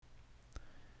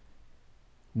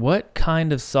What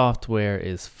kind of software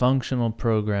is functional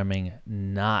programming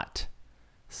not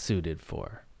suited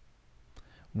for?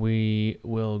 We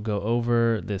will go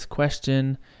over this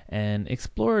question and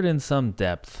explore it in some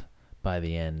depth by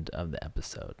the end of the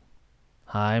episode.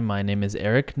 Hi, my name is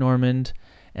Eric Normand,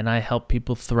 and I help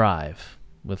people thrive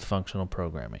with functional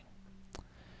programming.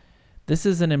 This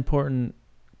is an important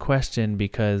question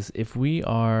because if we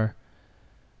are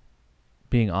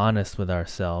being honest with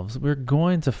ourselves, we're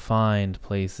going to find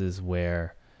places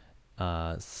where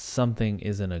something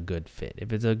isn't a good fit.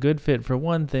 If it's a good fit for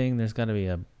one thing, there's got to be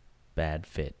a bad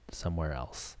fit somewhere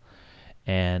else.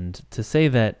 And to say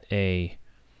that a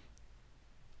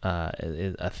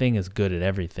thing is good at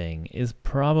everything is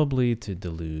probably to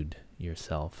delude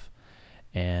yourself.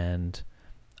 And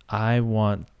I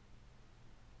want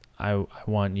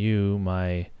you,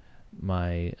 my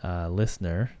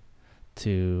listener,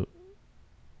 to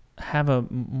have a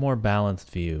more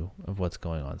balanced view of what's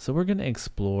going on. So we're going to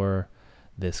explore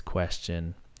this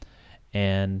question,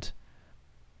 and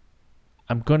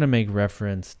I'm going to make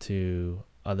reference to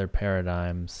other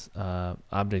paradigms,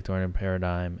 object-oriented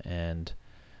paradigm and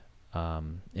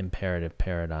imperative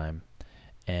paradigm,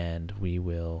 and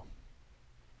we'll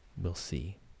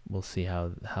see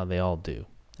how they all do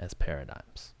as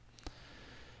paradigms.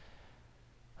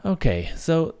 Okay,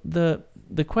 so the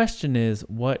question is,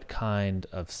 what kind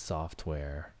of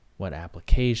software, what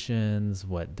applications,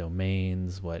 what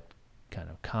domains, what kind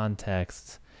of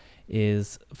contexts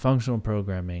is functional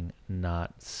programming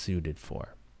not suited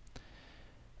for?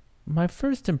 My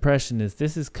first impression is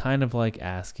this is kind of like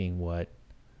asking what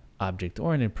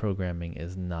object-oriented programming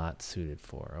is not suited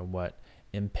for, or what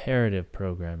imperative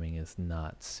programming is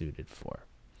not suited for.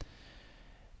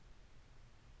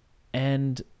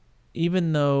 And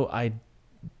even though I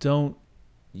don't,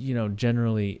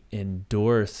 generally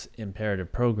endorse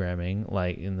imperative programming,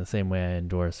 like in the same way I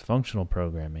endorse functional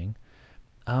programming,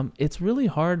 it's really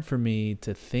hard for me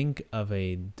to think of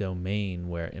a domain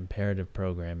where imperative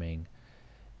programming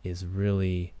is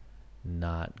really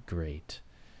not great.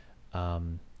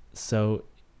 So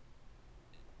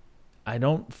I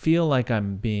don't feel like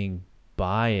I'm being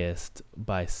biased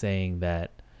by saying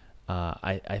that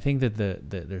I think that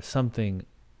there's something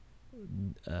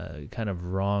kind of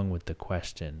wrong with the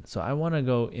question. So I want to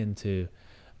go into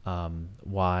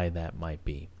why that might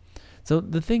be. So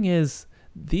the thing is,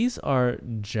 these are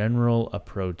general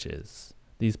approaches.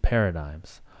 These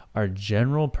paradigms are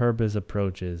general purpose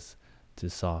approaches to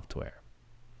software.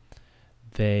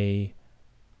 They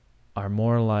are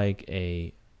more like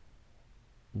a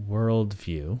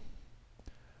worldview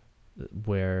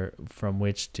from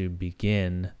which to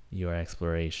begin your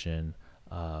exploration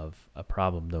of a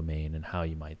problem domain and how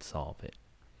you might solve it.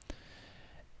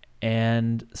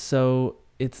 And so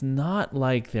it's not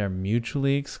like they're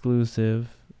mutually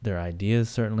exclusive. Their ideas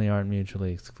certainly aren't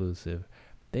mutually exclusive.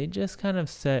 They just kind of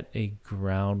set a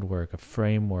groundwork, a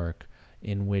framework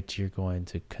in which you're going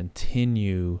to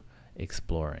continue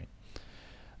exploring.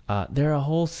 They're a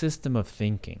whole system of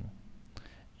thinking.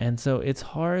 And so it's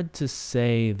hard to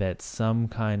say that some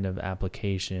kind of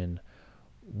application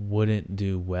wouldn't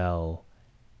do well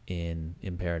in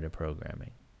imperative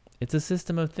programming. It's a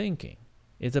system of thinking.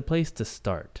 It's a place to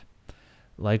start.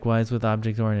 Likewise with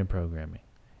object-oriented programming.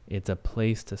 It's a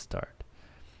place to start.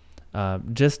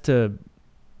 Just to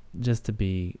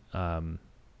be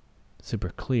super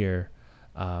clear,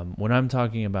 when I'm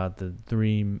talking about the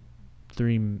three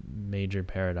major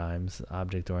paradigms,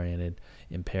 object-oriented,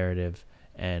 imperative,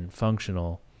 and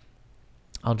functional,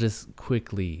 I'll just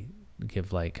quickly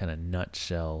give like kind of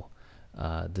nutshell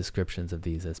descriptions of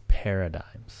these as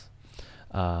paradigms.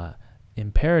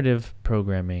 Imperative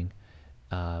programming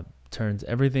turns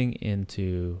everything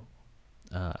into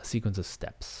a sequence of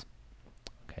steps.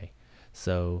 Okay,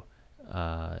 so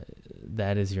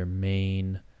that is your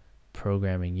main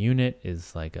programming unit,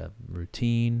 is like a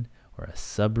routine or a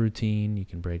subroutine. You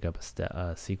can break up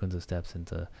a sequence of steps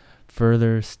into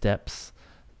further steps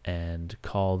and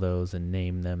call those and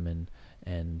name them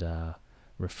and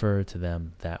refer to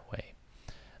them that way.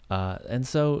 And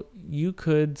so you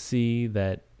could see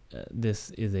that this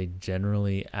is a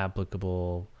generally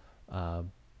applicable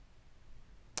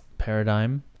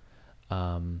paradigm.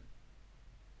 There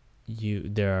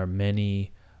are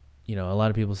many, a lot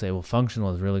of people say, well,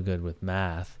 functional is really good with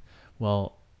math.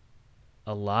 Well,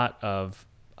 a lot of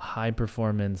high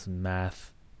performance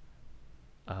math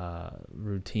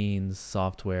routines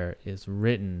software is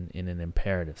written in an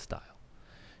imperative style.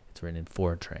 It's written in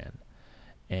Fortran.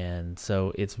 And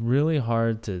so it's really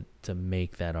hard to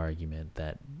make that argument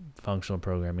that functional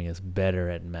programming is better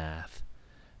at math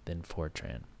than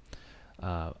Fortran.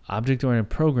 Object-oriented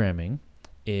programming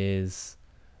is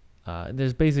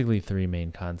there's basically three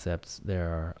main concepts. There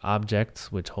are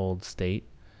objects which hold state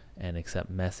and accept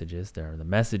messages. There are the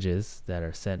messages that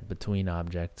are sent between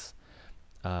objects,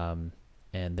 and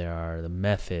there are the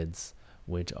methods,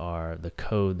 which are the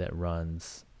code that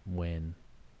runs when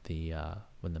the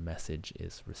message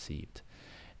is received.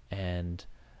 And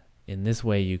in this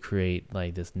way, you create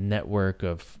like this network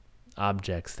of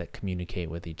objects that communicate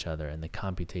with each other, and the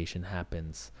computation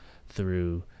happens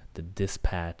through the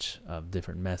dispatch of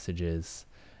different messages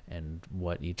and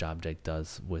what each object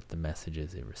does with the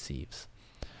messages it receives.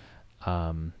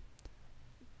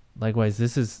 Likewise,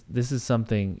 this is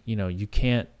something, you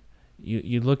can't,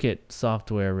 you look at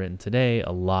software written today,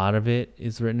 a lot of it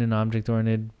is written in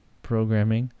object-oriented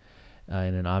programming,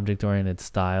 in an object-oriented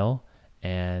style,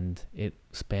 and it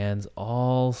spans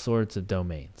all sorts of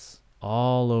domains,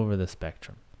 all over the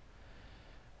spectrum.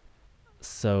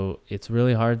 So it's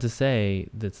really hard to say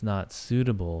that's not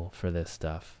suitable for this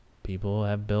stuff. People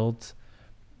have built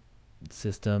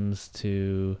systems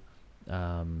to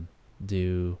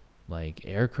do like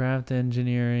aircraft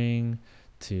engineering,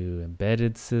 to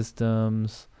embedded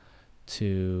systems,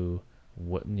 to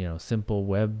simple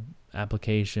web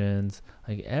applications.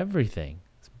 Like everything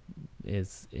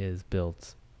is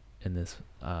built in this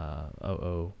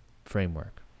OO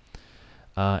framework,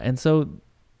 and so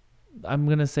I'm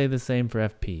gonna say the same for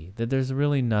FP, that there's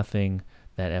really nothing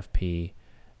that FP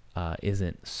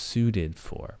isn't suited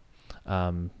for.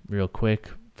 Real quick,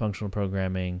 functional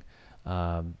programming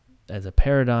as a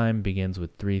paradigm begins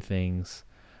with three things.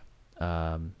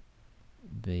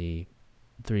 The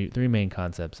three main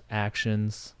concepts: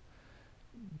 actions,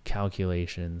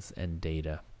 calculations, and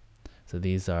data. So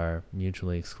these are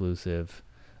mutually exclusive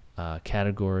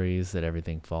categories that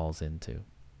everything falls into.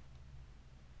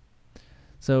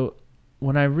 So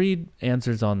when I read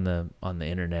answers on the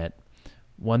internet,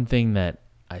 one thing that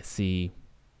I see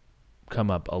come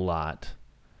up a lot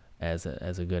as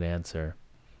a good answer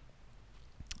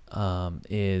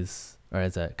is, or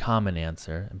as a common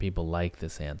answer, and people like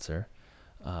this answer,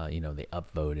 they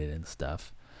upvote it and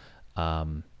stuff,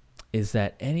 is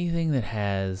that anything that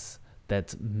has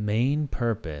that's main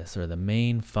purpose or the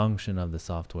main function of the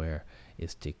software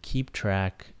is to keep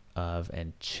track of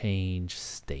and change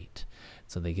state.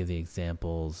 So they give the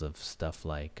examples of stuff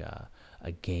like a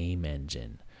game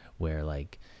engine, where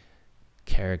like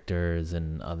characters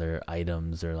and other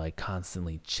items are like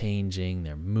constantly changing,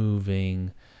 they're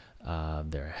moving,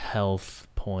 their health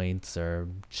points are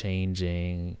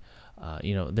changing.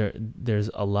 There's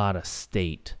a lot of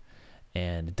state,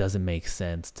 and it doesn't make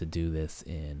sense to do this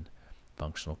in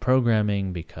functional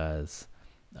programming because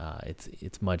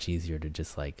it's much easier to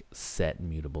just like set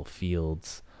mutable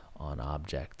fields on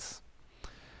objects.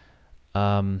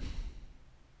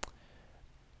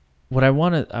 What I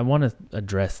want to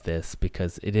address this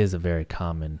because it is a very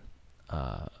common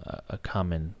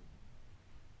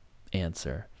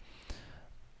answer.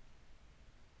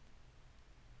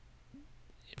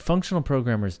 Functional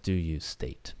programmers do use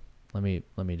state. Let me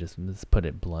just put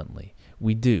it bluntly.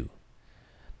 We do.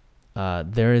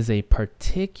 There is a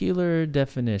particular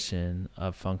definition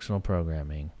of functional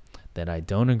programming that I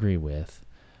don't agree with,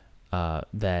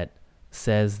 that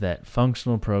says that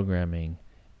functional programming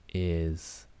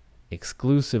is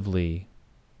exclusively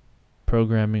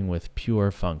programming with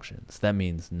pure functions. That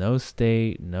means no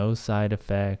state, no side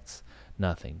effects,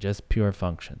 nothing, just pure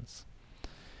functions.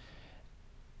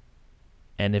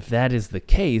 And if that is the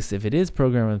case, if it is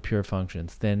programming with pure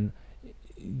functions, then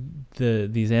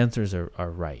these answers are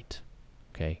right.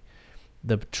 Okay.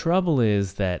 The trouble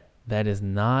is that is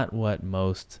not what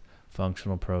most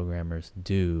functional programmers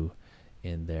do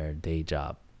in their day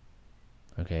job.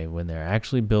 Okay, when they're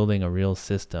actually building a real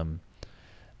system,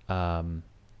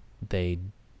 they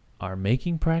are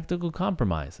making practical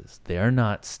compromises. They are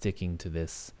not sticking to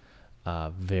this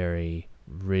very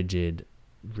rigid,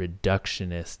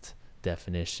 reductionist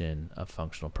definition of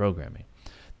functional programming.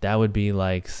 That would be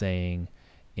like saying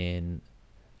in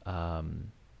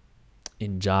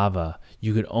Java,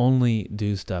 you could only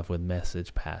do stuff with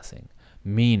message passing,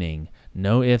 meaning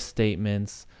no if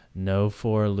statements, no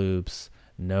for loops,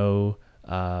 no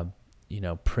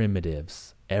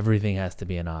primitives. Everything has to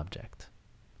be an object.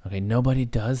 Okay, nobody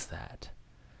does that,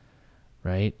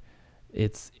 right?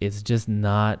 It's just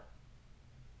not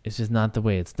the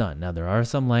way it's done. Now there are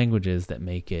some languages that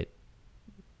make it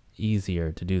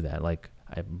easier to do that. Like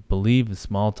I believe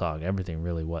Smalltalk, everything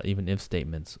really was, even if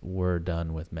statements were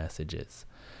done with messages.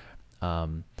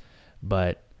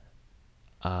 But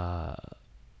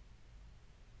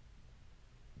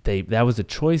that was a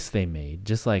choice they made,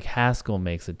 just like Haskell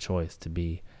makes a choice to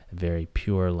be a very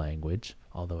pure language,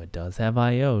 although it does have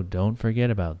I/O. Don't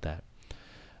forget about that.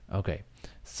 Okay,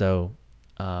 so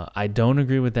I don't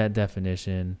agree with that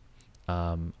definition.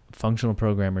 Functional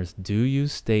programmers do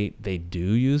use state. They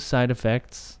do use side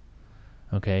effects.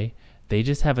 Okay, they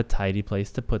just have a tidy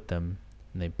place to put them,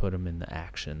 and they put them in the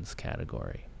actions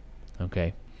category.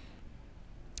 Okay,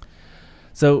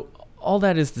 so all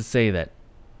that is to say that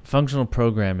functional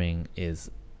programming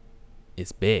is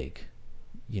big.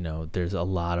 There's a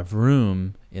lot of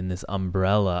room in this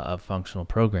umbrella of functional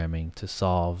programming to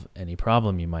solve any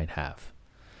problem you might have.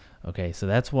 Okay, so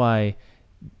that's why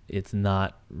it's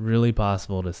not really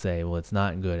possible to say, well, it's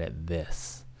not good at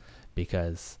this,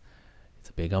 because it's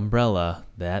a big umbrella.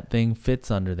 That thing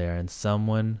fits under there, and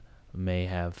someone may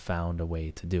have found a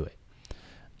way to do it.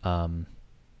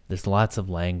 There's lots of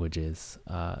languages.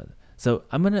 So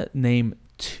I'm going to name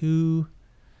 2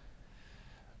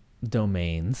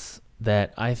 domains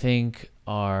that I think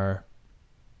are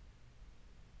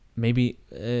maybe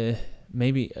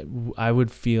I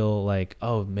would feel like,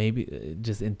 maybe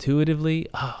just intuitively,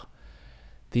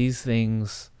 these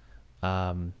things,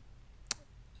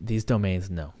 these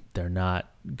domains, no, they're not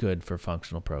good for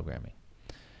functional programming.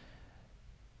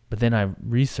 But then I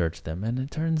researched them, and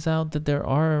it turns out that there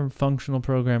are functional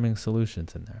programming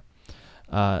solutions in there.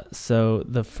 So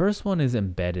the first one is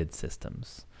embedded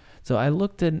systems. So I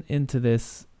looked into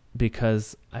this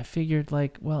because I figured,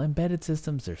 embedded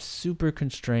systems are super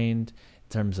constrained in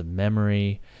terms of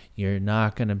memory. You're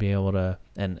not going to be able to,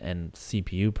 and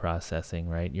CPU processing,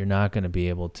 right? You're not going to be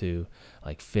able to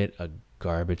fit a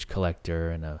garbage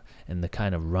collector and the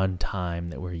kind of runtime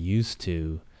that we're used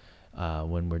to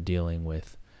when we're dealing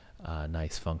with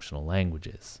nice functional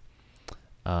languages.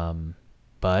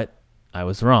 But I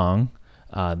was wrong.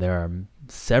 There are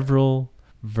several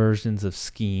versions of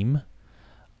Scheme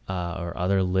or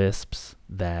other Lisps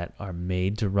that are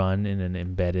made to run in an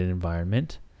embedded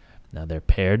environment. Now they're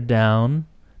pared down.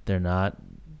 They're not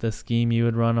the Scheme you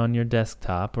would run on your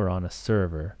desktop or on a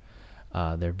server.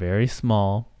 They're very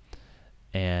small,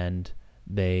 and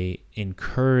they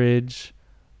encourage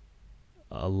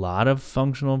a lot of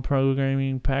functional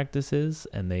programming practices,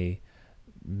 and they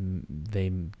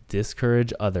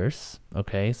discourage others.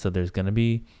 Okay, so there's going to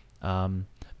be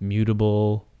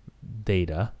mutable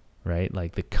data, right?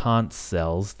 Like the const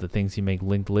cells, the things you make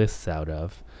linked lists out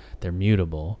of, they're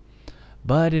mutable,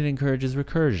 but it encourages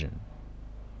recursion,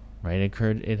 right?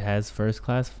 It has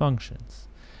first-class functions,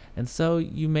 and so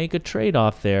you make a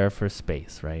trade-off there for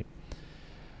space, right?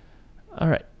 All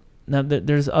right. Now,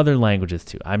 there's other languages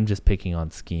too. I'm just picking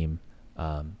on Scheme.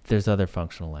 There's other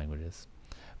functional languages.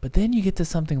 But then you get to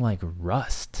something like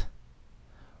Rust.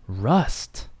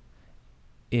 Rust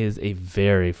is a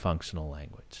very functional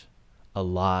language. A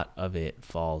lot of it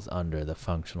falls under the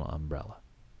functional umbrella.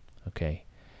 Okay?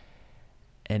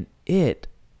 And it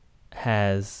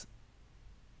has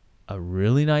a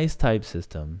really nice type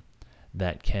system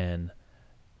that can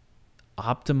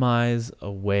optimize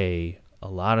away a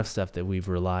lot of stuff that we've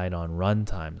relied on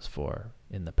runtimes for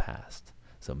in the past.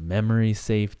 So memory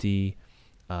safety,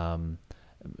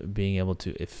 being able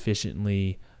to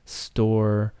efficiently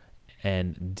store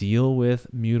and deal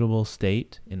with mutable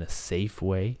state in a safe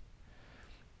way.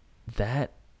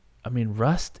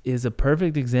 Rust is a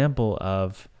perfect example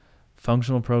of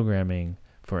functional programming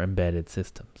for embedded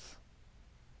systems.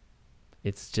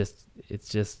 It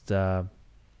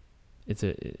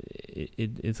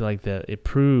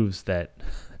proves that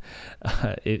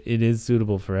it is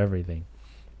suitable for everything.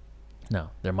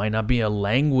 Now, there might not be a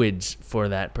language for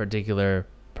that particular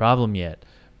problem yet,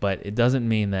 but it doesn't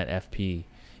mean that FP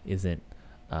isn't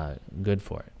good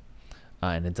for it.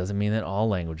 And it doesn't mean that all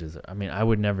languages I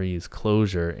would never use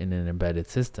Clojure in an embedded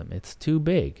system. It's too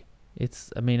big.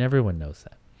 Everyone knows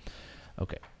that.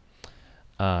 Okay.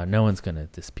 No one's going to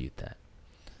dispute that.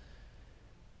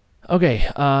 Okay,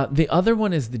 the other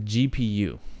one is the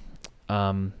GPU.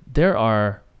 There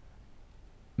are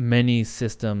many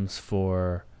systems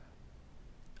for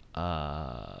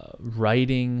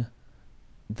writing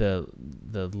the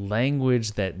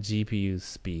language that GPUs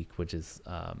speak, which is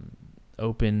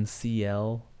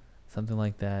OpenCL, something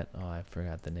like that. Oh, I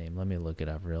forgot the name. Let me look it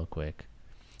up real quick.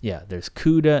 Yeah, there's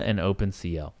CUDA and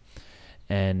OpenCL.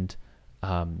 And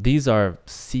these are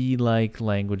C-like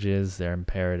languages. They're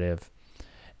imperative.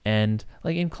 And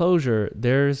in Clojure,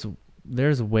 there's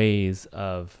ways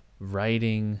of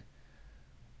writing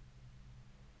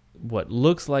what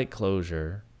looks like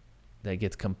Clojure that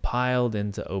gets compiled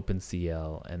into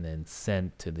OpenCL and then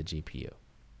sent to the GPU.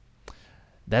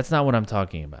 That's not what I'm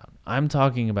talking about. I'm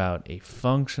talking about a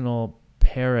functional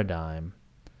paradigm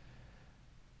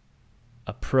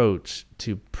approach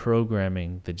to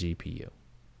programming the GPU.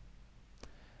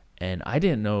 And I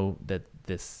didn't know that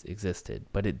this existed,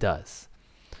 but it does.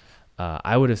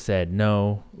 I would have said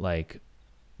no, like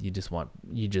you just want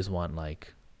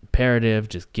like imperative,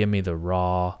 just give me the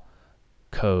raw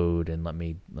code and let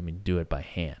me do it by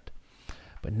hand.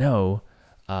 But no,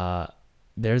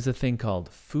 there's a thing called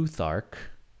Futhark,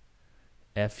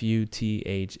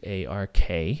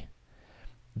 Futhark,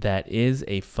 that is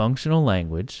a functional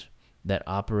language that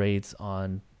operates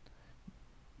on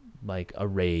like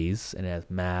arrays, and it has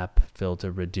map,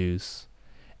 filter, reduce,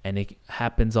 and it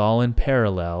happens all in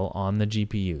parallel on the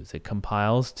GPUs. It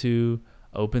compiles to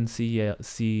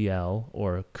OpenCL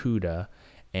or CUDA,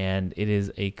 and it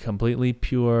is a completely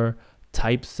pure,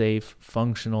 type-safe,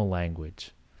 functional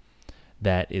language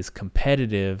that is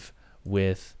competitive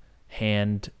with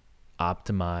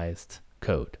hand-optimized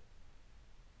code.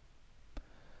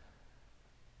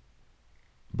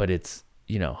 But it's,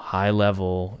 high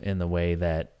level in the way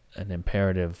that an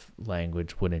imperative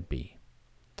language wouldn't be.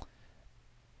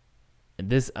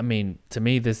 This, to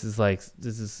me, this is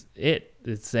it.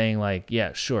 It's saying like,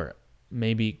 yeah, sure,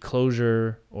 maybe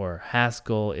Clojure or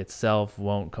Haskell itself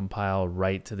won't compile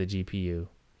right to the GPU,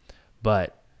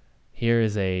 but here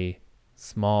is a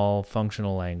small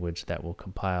functional language that will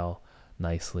compile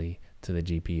nicely to the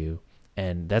GPU,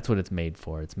 and that's what it's made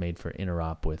for. It's made for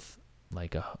interop with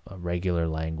like a regular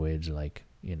language, like,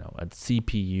 a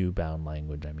CPU bound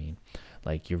language.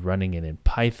 Like you're running it in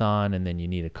Python and then you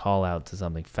need a call out to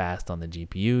something fast on the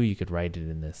GPU. You could write it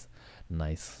in this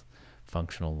nice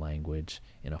functional language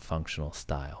in a functional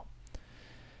style.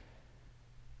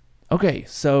 Okay,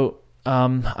 so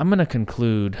I'm going to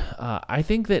conclude. I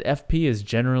think that FP is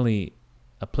generally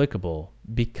applicable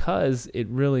because it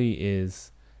really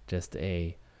is just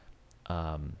a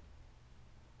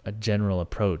general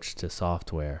approach to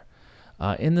software.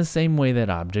 In the same way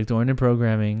that object-oriented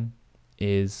programming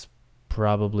is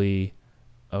probably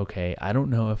okay. I don't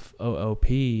know if OOP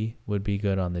would be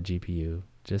good on the GPU,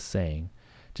 just saying,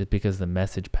 just because the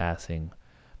message passing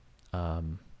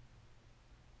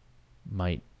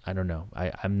might, I don't know.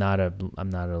 I'm not a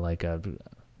like a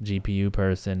GPU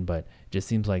person, but it just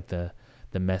seems like the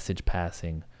message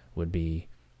passing would be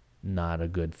not a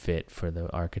good fit for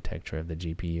the architecture of the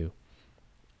GPU.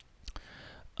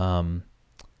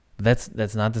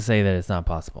 That's not to say that it's not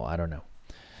possible. I don't know.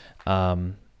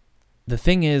 The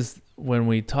thing is, when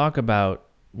we talk about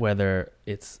whether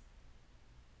it's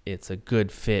a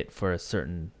good fit for a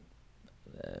certain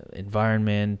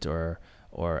environment or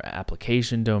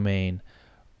application domain,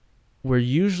 we're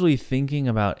usually thinking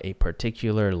about a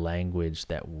particular language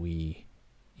that we,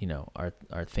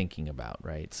 are thinking about,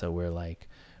 right? So we're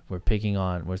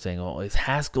saying, oh, is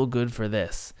Haskell good for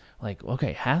this? Like,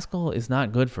 okay, Haskell is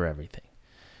not good for everything.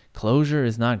 Clojure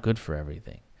is not good for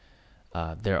everything.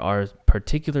 There are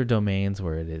particular domains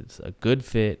where it is a good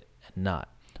fit and not.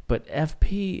 But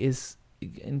FP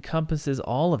encompasses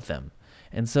all of them,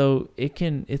 and so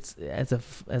it's as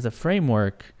a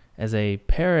framework, as a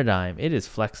paradigm, it is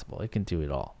flexible. It can do it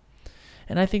all,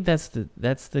 and I think that's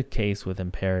the case with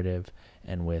imperative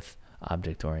and with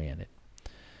object oriented.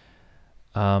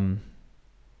 Well,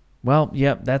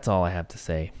 yep, that's all I have to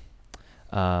say.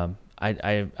 I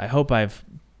hope I've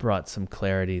brought some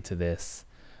clarity to this.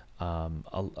 A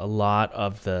lot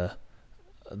of the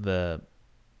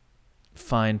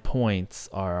fine points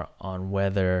are on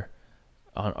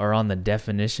on the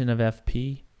definition of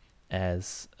FP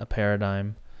as a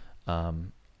paradigm.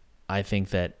 I think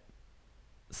that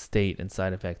state and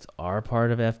side effects are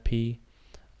part of FP.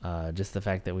 Just the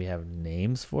fact that we have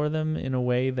names for them in a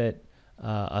way that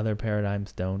other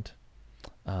paradigms don't.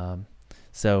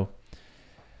 So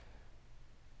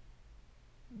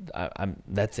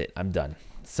that's it. I'm done.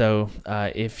 So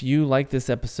if you like this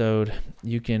episode,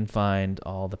 you can find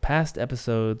all the past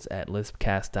episodes at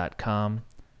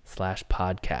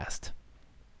lispcast.com/podcast.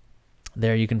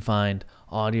 There you can find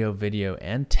audio, video,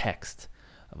 and text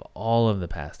of all of the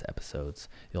past episodes.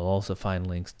 You'll also find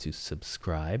links to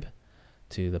subscribe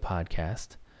to the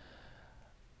podcast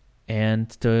and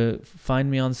to find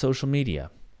me on social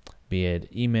media, be it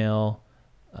email,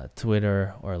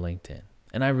 Twitter, or LinkedIn.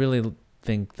 And I really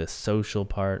think the social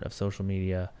part of social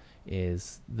media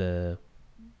is the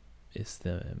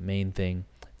main thing.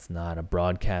 It's not a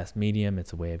broadcast medium.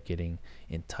 It's a way of getting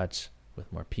in touch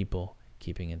with more people,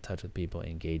 keeping in touch with people,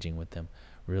 engaging with them,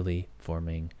 really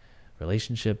forming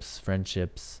relationships,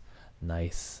 friendships,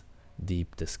 nice,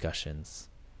 deep discussions.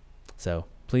 So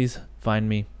please find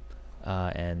me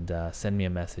and send me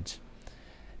a message.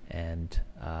 And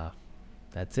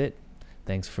that's it.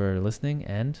 Thanks for listening,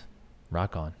 and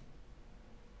rock on.